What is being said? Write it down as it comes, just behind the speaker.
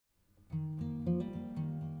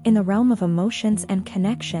In the realm of emotions and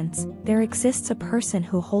connections, there exists a person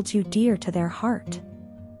who holds you dear to their heart.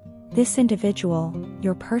 This individual,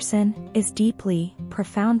 your person, is deeply,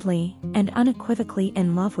 profoundly, and unequivocally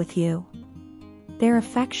in love with you. Their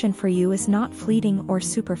affection for you is not fleeting or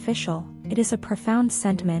superficial, it is a profound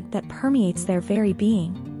sentiment that permeates their very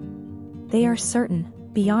being. They are certain,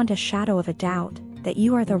 beyond a shadow of a doubt, that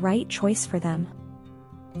you are the right choice for them.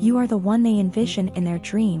 You are the one they envision in their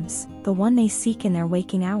dreams, the one they seek in their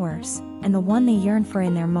waking hours, and the one they yearn for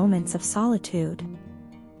in their moments of solitude.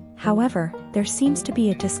 However, there seems to be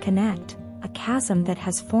a disconnect, a chasm that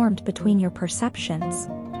has formed between your perceptions.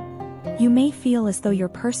 You may feel as though your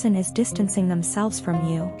person is distancing themselves from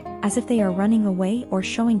you, as if they are running away or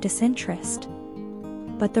showing disinterest.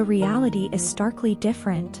 But the reality is starkly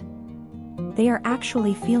different. They are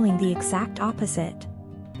actually feeling the exact opposite.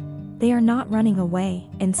 They are not running away,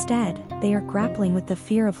 instead, they are grappling with the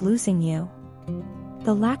fear of losing you.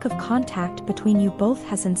 The lack of contact between you both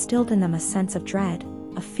has instilled in them a sense of dread,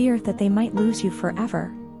 a fear that they might lose you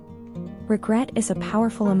forever. Regret is a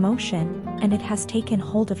powerful emotion, and it has taken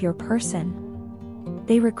hold of your person.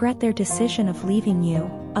 They regret their decision of leaving you,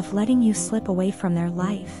 of letting you slip away from their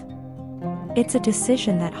life. It's a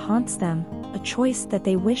decision that haunts them, a choice that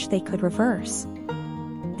they wish they could reverse.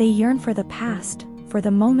 They yearn for the past, for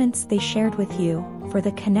the moments they shared with you, for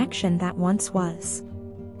the connection that once was.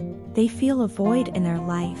 They feel a void in their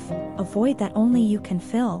life, a void that only you can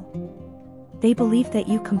fill. They believe that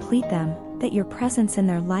you complete them, that your presence in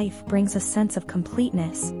their life brings a sense of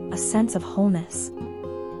completeness, a sense of wholeness.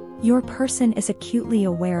 Your person is acutely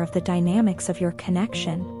aware of the dynamics of your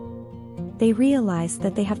connection. They realize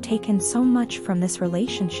that they have taken so much from this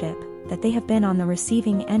relationship, that they have been on the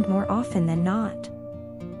receiving end more often than not.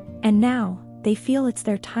 And now, they feel it's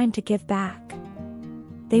their time to give back.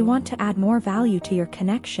 They want to add more value to your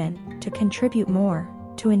connection, to contribute more,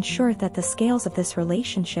 to ensure that the scales of this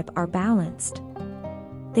relationship are balanced.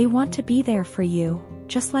 They want to be there for you,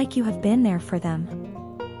 just like you have been there for them.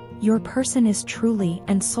 Your person is truly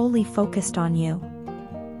and solely focused on you.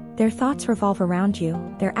 Their thoughts revolve around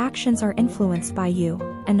you, their actions are influenced by you,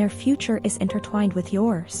 and their future is intertwined with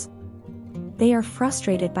yours. They are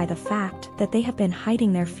frustrated by the fact that they have been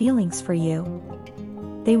hiding their feelings for you.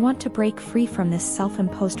 They want to break free from this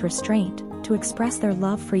self-imposed restraint, to express their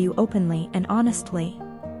love for you openly and honestly.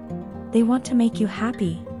 They want to make you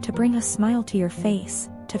happy, to bring a smile to your face,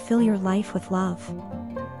 to fill your life with love.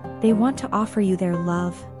 They want to offer you their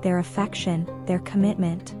love, their affection, their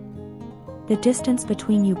commitment. The distance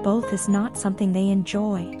between you both is not something they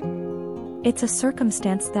enjoy. It's a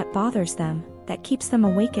circumstance that bothers them, that keeps them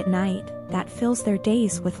awake at night, that fills their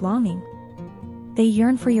days with longing. They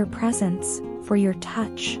yearn for your presence, for your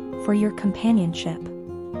touch, for your companionship.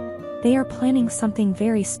 They are planning something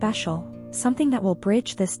very special, something that will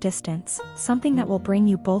bridge this distance, something that will bring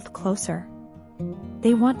you both closer.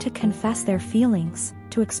 They want to confess their feelings,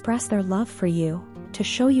 to express their love for you, to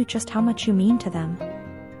show you just how much you mean to them.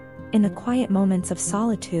 In the quiet moments of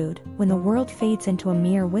solitude, when the world fades into a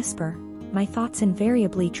mere whisper, my thoughts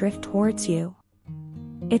invariably drift towards you.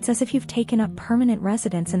 It's as if you've taken up permanent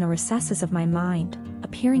residence in the recesses of my mind,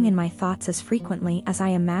 appearing in my thoughts as frequently as I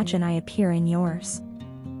imagine I appear in yours.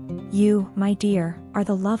 You, my dear, are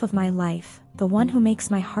the love of my life, the one who makes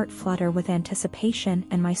my heart flutter with anticipation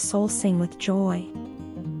and my soul sing with joy.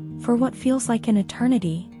 For what feels like an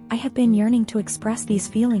eternity, I have been yearning to express these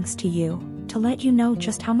feelings to you, to let you know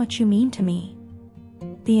just how much you mean to me.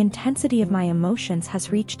 The intensity of my emotions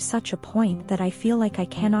has reached such a point that I feel like I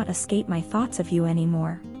cannot escape my thoughts of you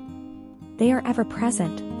anymore. They are ever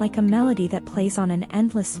present, like a melody that plays on an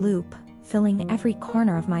endless loop, filling every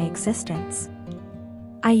corner of my existence.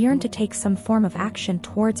 I yearn to take some form of action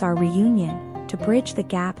towards our reunion, to bridge the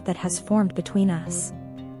gap that has formed between us.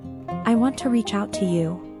 I want to reach out to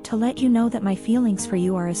you, to let you know that my feelings for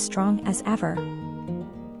you are as strong as ever.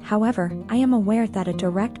 However, I am aware that a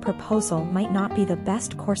direct proposal might not be the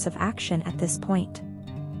best course of action at this point.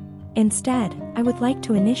 Instead, I would like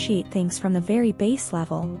to initiate things from the very base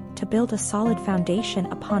level, to build a solid foundation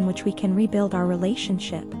upon which we can rebuild our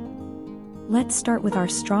relationship. Let's start with our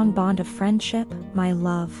strong bond of friendship, my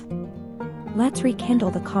love. Let's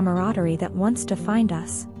rekindle the camaraderie that once defined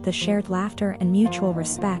us, the shared laughter and mutual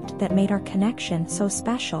respect that made our connection so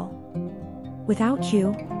special. Without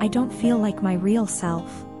you, I don't feel like my real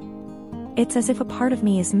self. It's as if a part of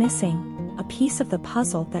me is missing, a piece of the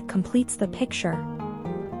puzzle that completes the picture.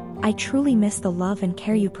 I truly miss the love and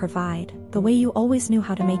care you provide, the way you always knew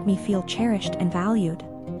how to make me feel cherished and valued.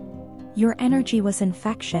 Your energy was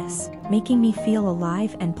infectious, making me feel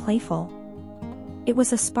alive and playful. It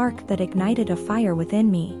was a spark that ignited a fire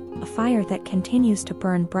within me, a fire that continues to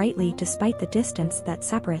burn brightly despite the distance that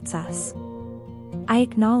separates us. I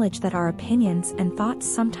acknowledge that our opinions and thoughts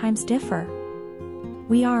sometimes differ.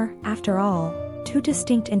 We are, after all, two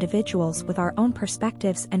distinct individuals with our own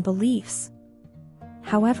perspectives and beliefs.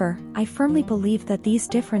 However, I firmly believe that these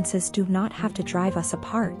differences do not have to drive us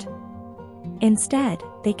apart. Instead,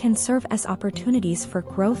 they can serve as opportunities for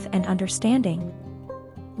growth and understanding.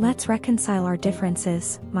 Let's reconcile our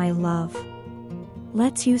differences, my love.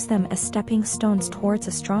 Let's use them as stepping stones towards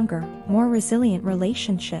a stronger, more resilient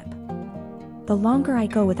relationship. The longer I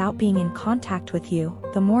go without being in contact with you,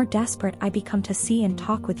 the more desperate I become to see and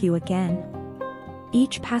talk with you again.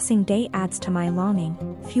 Each passing day adds to my longing,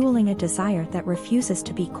 fueling a desire that refuses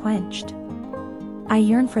to be quenched. I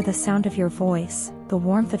yearn for the sound of your voice, the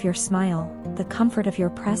warmth of your smile, the comfort of your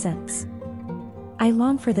presence. I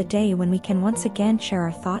long for the day when we can once again share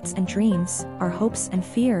our thoughts and dreams, our hopes and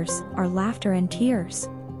fears, our laughter and tears.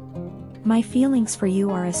 My feelings for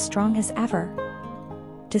you are as strong as ever.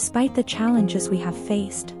 Despite the challenges we have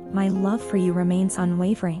faced, my love for you remains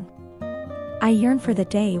unwavering. I yearn for the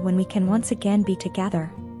day when we can once again be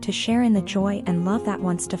together, to share in the joy and love that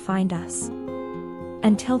once defined us.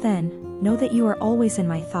 Until then, know that you are always in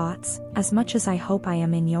my thoughts, as much as I hope I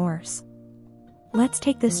am in yours. Let's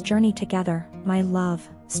take this journey together, my love,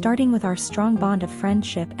 starting with our strong bond of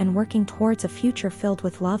friendship and working towards a future filled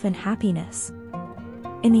with love and happiness.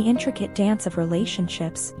 In the intricate dance of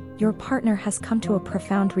relationships, your partner has come to a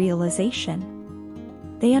profound realization.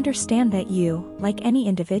 They understand that you, like any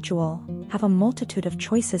individual, have a multitude of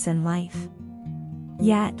choices in life.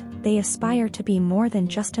 Yet, they aspire to be more than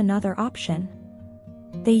just another option.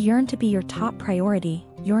 They yearn to be your top priority,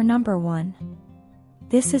 your number one.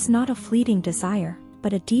 This is not a fleeting desire,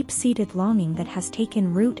 but a deep-seated longing that has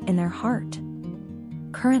taken root in their heart.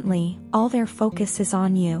 Currently, all their focus is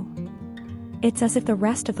on you. It's as if the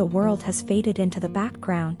rest of the world has faded into the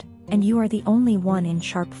background, and you are the only one in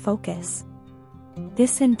sharp focus.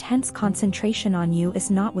 This intense concentration on you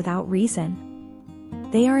is not without reason.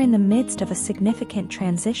 They are in the midst of a significant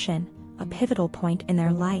transition, a pivotal point in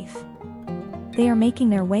their life. They are making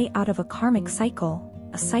their way out of a karmic cycle,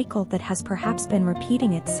 a cycle that has perhaps been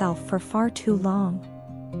repeating itself for far too long.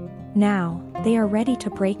 Now, they are ready to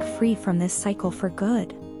break free from this cycle for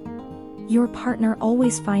good. Your partner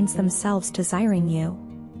always finds themselves desiring you.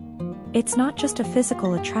 It's not just a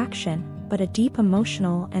physical attraction, but a deep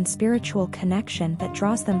emotional and spiritual connection that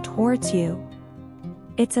draws them towards you.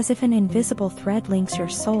 It's as if an invisible thread links your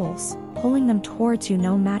souls, pulling them towards you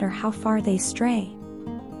no matter how far they stray.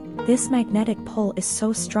 This magnetic pull is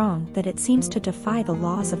so strong that it seems to defy the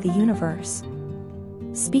laws of the universe.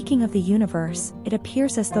 Speaking of the universe, it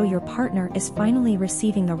appears as though your partner is finally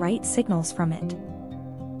receiving the right signals from it.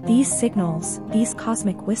 These signals, these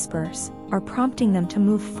cosmic whispers, are prompting them to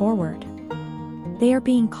move forward. They are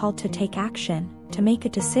being called to take action, to make a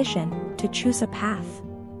decision, to choose a path.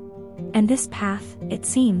 And this path, it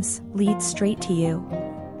seems, leads straight to you.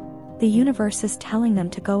 The universe is telling them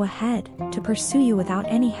to go ahead, to pursue you without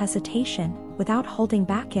any hesitation, without holding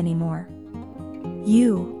back anymore.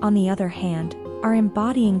 You, on the other hand, are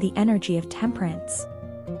embodying the energy of temperance.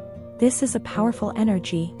 This is a powerful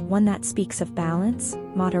energy, one that speaks of balance,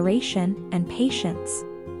 moderation, and patience.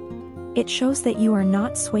 It shows that you are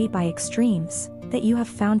not swayed by extremes, that you have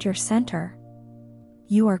found your center.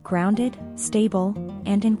 You are grounded, stable,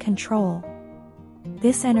 and in control.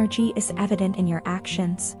 This energy is evident in your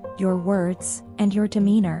actions, your words, and your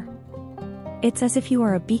demeanor. It's as if you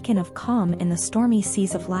are a beacon of calm in the stormy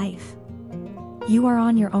seas of life. You are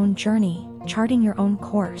on your own journey, charting your own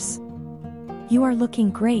course. You are looking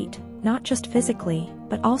great, not just physically,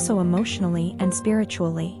 but also emotionally and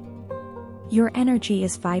spiritually. Your energy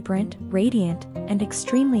is vibrant, radiant, and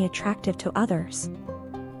extremely attractive to others.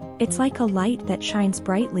 It's like a light that shines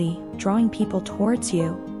brightly, drawing people towards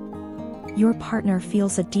you. Your partner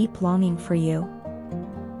feels a deep longing for you.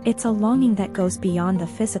 It's a longing that goes beyond the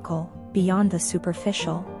physical, beyond the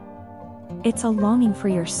superficial. It's a longing for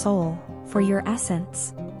your soul, for your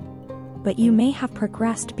essence. But you may have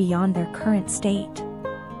progressed beyond their current state.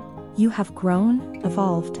 You have grown,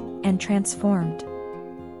 evolved, and transformed.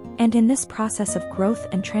 And in this process of growth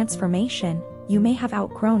and transformation, you may have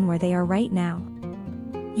outgrown where they are right now.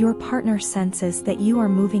 Your partner senses that you are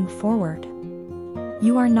moving forward.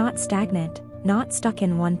 You are not stagnant, not stuck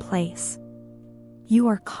in one place. You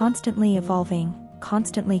are constantly evolving,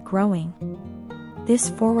 constantly growing. This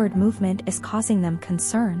forward movement is causing them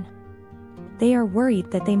concern. They are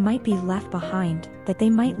worried that they might be left behind, that they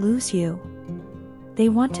might lose you. They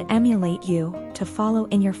want to emulate you, to follow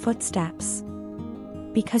in your footsteps.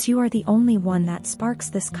 Because you are the only one that sparks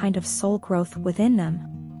this kind of soul growth within them.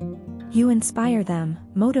 You inspire them,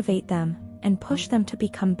 motivate them, and push them to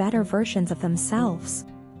become better versions of themselves.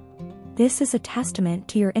 This is a testament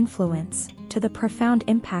to your influence, to the profound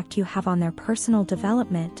impact you have on their personal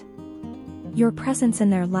development. Your presence in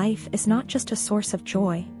their life is not just a source of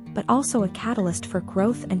joy, but also a catalyst for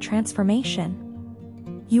growth and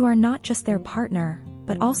transformation. You are not just their partner,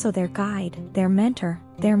 but also their guide, their mentor,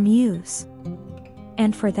 their muse.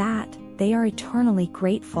 And for that, they are eternally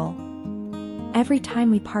grateful. Every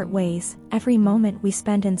time we part ways, every moment we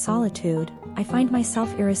spend in solitude, I find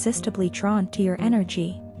myself irresistibly drawn to your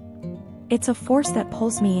energy. It's a force that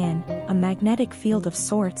pulls me in, a magnetic field of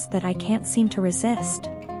sorts that I can't seem to resist.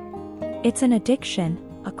 It's an addiction,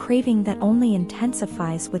 a craving that only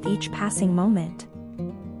intensifies with each passing moment.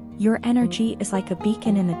 Your energy is like a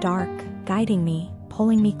beacon in the dark, guiding me,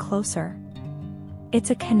 pulling me closer.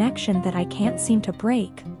 It's a connection that I can't seem to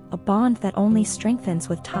break, a bond that only strengthens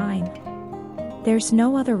with time. There's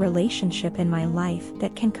no other relationship in my life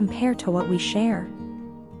that can compare to what we share.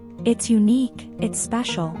 It's unique, it's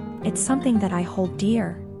special, it's something that I hold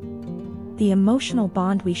dear. The emotional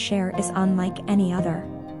bond we share is unlike any other.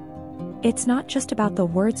 It's not just about the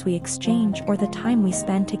words we exchange or the time we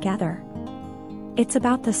spend together. It's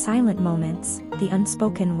about the silent moments, the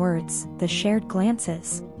unspoken words, the shared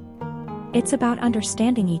glances. It's about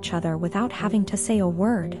understanding each other without having to say a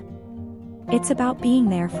word. It's about being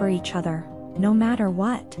there for each other, no matter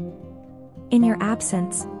what. In your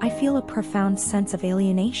absence, I feel a profound sense of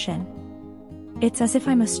alienation. It's as if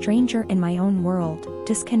I'm a stranger in my own world,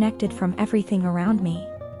 disconnected from everything around me.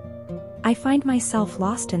 I find myself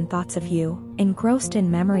lost in thoughts of you, engrossed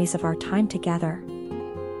in memories of our time together.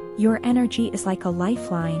 Your energy is like a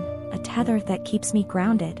lifeline, a tether that keeps me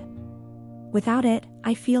grounded. Without it,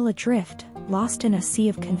 I feel adrift, lost in a sea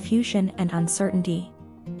of confusion and uncertainty.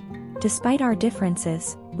 Despite our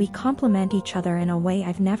differences, we complement each other in a way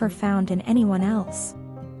I've never found in anyone else.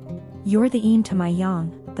 You're the yin to my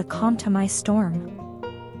yang, the calm to my storm.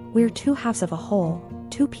 We're two halves of a whole,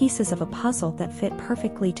 two pieces of a puzzle that fit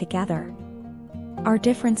perfectly together. Our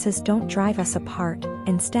differences don't drive us apart,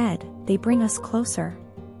 instead, they bring us closer.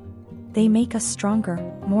 They make us stronger,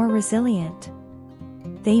 more resilient.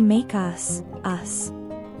 They make us, us.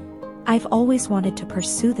 I've always wanted to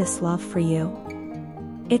pursue this love for you.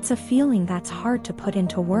 It's a feeling that's hard to put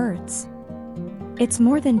into words. It's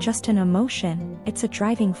more than just an emotion, it's a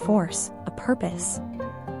driving force, a purpose.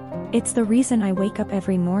 It's the reason I wake up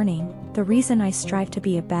every morning, the reason I strive to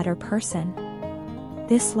be a better person.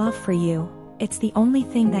 This love for you, it's the only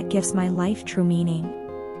thing that gives my life true meaning.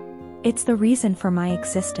 It's the reason for my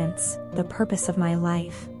existence, the purpose of my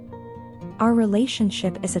life. Our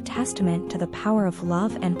relationship is a testament to the power of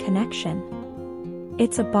love and connection.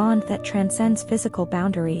 It's a bond that transcends physical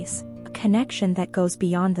boundaries, a connection that goes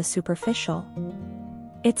beyond the superficial.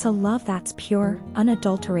 It's a love that's pure,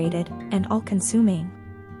 unadulterated, and all-consuming.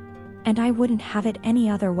 And I wouldn't have it any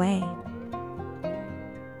other way.